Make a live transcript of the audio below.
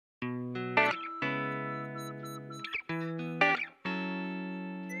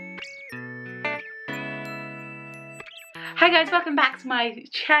Hi guys, welcome back to my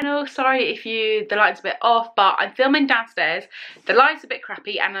channel. Sorry if the light's a bit off, but I'm filming downstairs. The light's a bit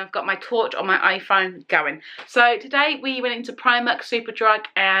crappy and I've got my torch on my iPhone going. So today we went into Primark Superdrug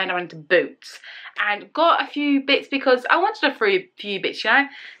and I went to Boots and got a few bits because I wanted a few bits, you know.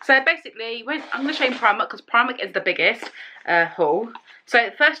 So basically, I'm going to show you Primark because Primark is the biggest haul. So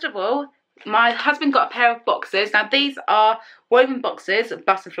first of all, my husband got a pair of boxers. Now these are woven boxers,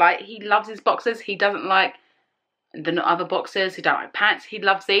 butterfly. He loves his boxers. He doesn't like the other boxers. He don't like pants. He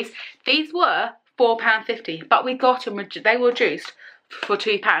loves these. These were £4.50, but we got them. They were reduced for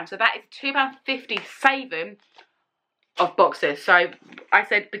 £2, so that is £2.50 saving of boxers. So I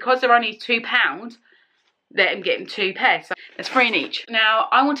said because they're only £2, let him get him 2 pairs. So there's 3 in each. Now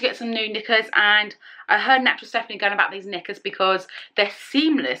I want to get some new knickers, and I heard Natural Stephanie going about these knickers because they're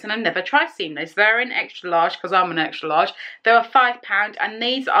seamless, and I've never tried seamless. They're in extra large because I'm an extra large. They were £5, and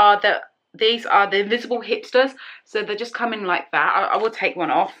these are the invisible hipsters, so they're just coming like that. I will take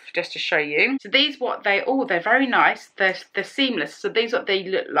one off just to show you. So these they're very nice. They're seamless. So these what they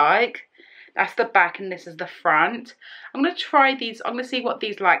look like. That's the back and this is the front. I'm going to try these. I'm going to see what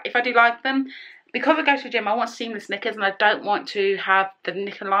these like. If I do like them, because I go to the gym, I want seamless knickers and I don't want to have the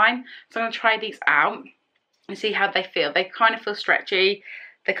knicker line. So I'm going to try these out and see how they feel. They kind of feel stretchy.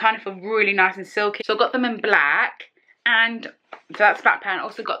 They kind of feel really nice and silky. So I got them in black, and so that's black pair. I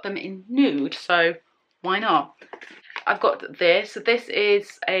also got them in nude, so why not? I've got this. So this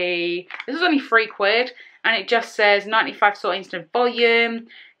is only £3, and it just says 95 sort instant volume,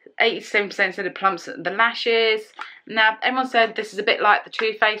 87% said it plumps the lashes. Now everyone said this is a bit like the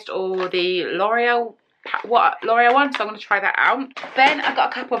Too Faced or the L'Oreal one, so I'm going to try that out. Then I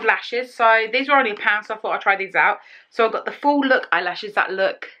got a couple of lashes. So these were only £1, so I thought I'd try these out. So I got the full look eyelashes that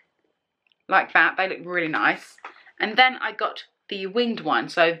look like that. They look really nice. And then I got the winged one.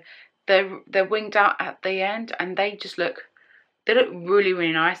 So they're winged out at the end, and they look really,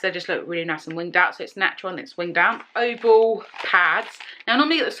 really nice. They just look really nice and winged out. So it's natural and it's winged out. Oval pads. Now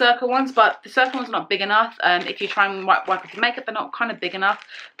normally you get the circle ones, but the circle ones are not big enough. If you try and wipe off your makeup, they're not kind of big enough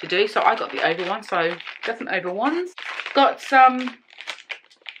to do. So I got the oval one. So got some oval ones. Got some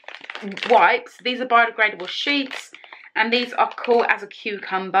wipes. These are biodegradable sheets, and these are cool as a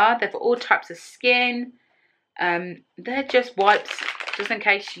cucumber. They're for all types of skin. They're just wipes, just in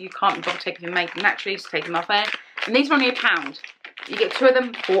case you can't be bothered taking your makeup naturally, just take them off there. And these are only £1. You get 2 of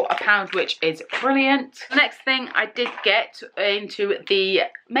them for £1, which is brilliant. The next thing I did get into the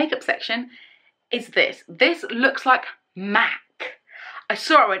makeup section is this. This looks like MAC. I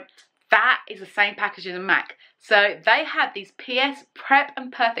saw it, I went, that is the same package as a MAC. So they had these PS Prep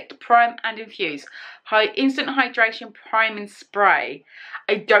and Perfect Prime and Infuse Instant Hydration Priming Spray.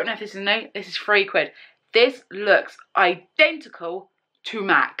 I don't know if this is new. This is £3. This looks identical to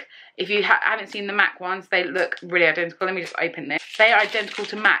MAC. If you haven't seen the MAC ones, they look really identical. Let me just open this. They are identical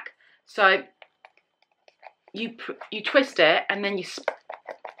to MAC. So you twist it and then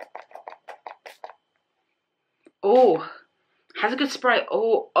has a good spray.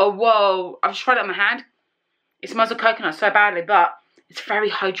 Oh whoa! I've just tried it on my hand. It smells of coconut so badly, but it's very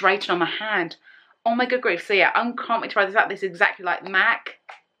hydrating on my hand. Oh my good grief! So yeah, I can't wait to try this out. This is exactly like MAC.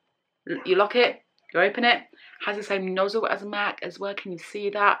 You lock it. You open it, has the same nozzle as a MAC as well. Can you see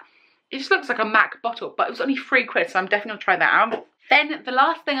that? It just looks like a MAC bottle, but it was only £3, so I'm definitely gonna try that out. Then the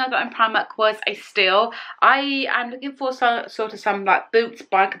last thing I got in Primark was a steal. I am looking for some like boots,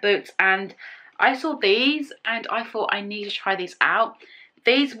 biker boots, and I saw these and I thought I need to try these out.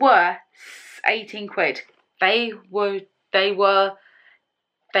 These were £18. They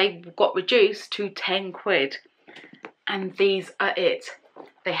got reduced to £10, and these are it.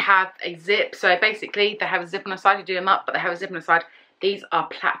 They have a zip, so basically they have a zip on the side. You do them up, but they have a zip on the side. These are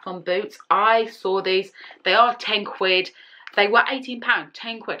platform boots. I saw these. They are £10. They were £18,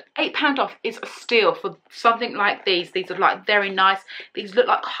 £10. £8 off is a steal for something like these. These are like very nice. These look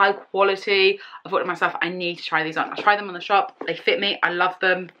like high quality. I thought to myself, I need to try these on. I tried them on the shop. They fit me. I love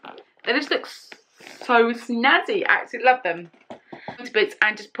them. They just look so snazzy. I actually love them. Boots,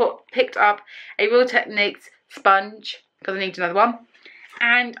 and just picked up a Real Techniques sponge because I need another one.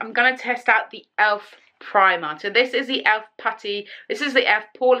 And I'm going to test out the e.l.f. primer. So this is the e.l.f. Putty. This is the e.l.f.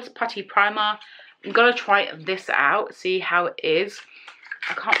 Poreless Putty Primer. I'm going to try this out, see how it is.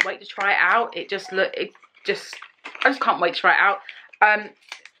 I can't wait to try it out. I just can't wait to try it out.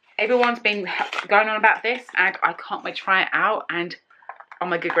 Everyone's been going on about this, and I can't wait to try it out. And oh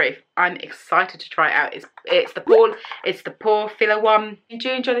my good grief, I'm excited to try it out. It's the pore filler one. If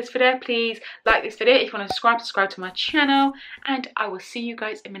you enjoy this video, please like this video. If you want to subscribe to my channel, and I will see you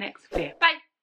guys in my next video. Bye.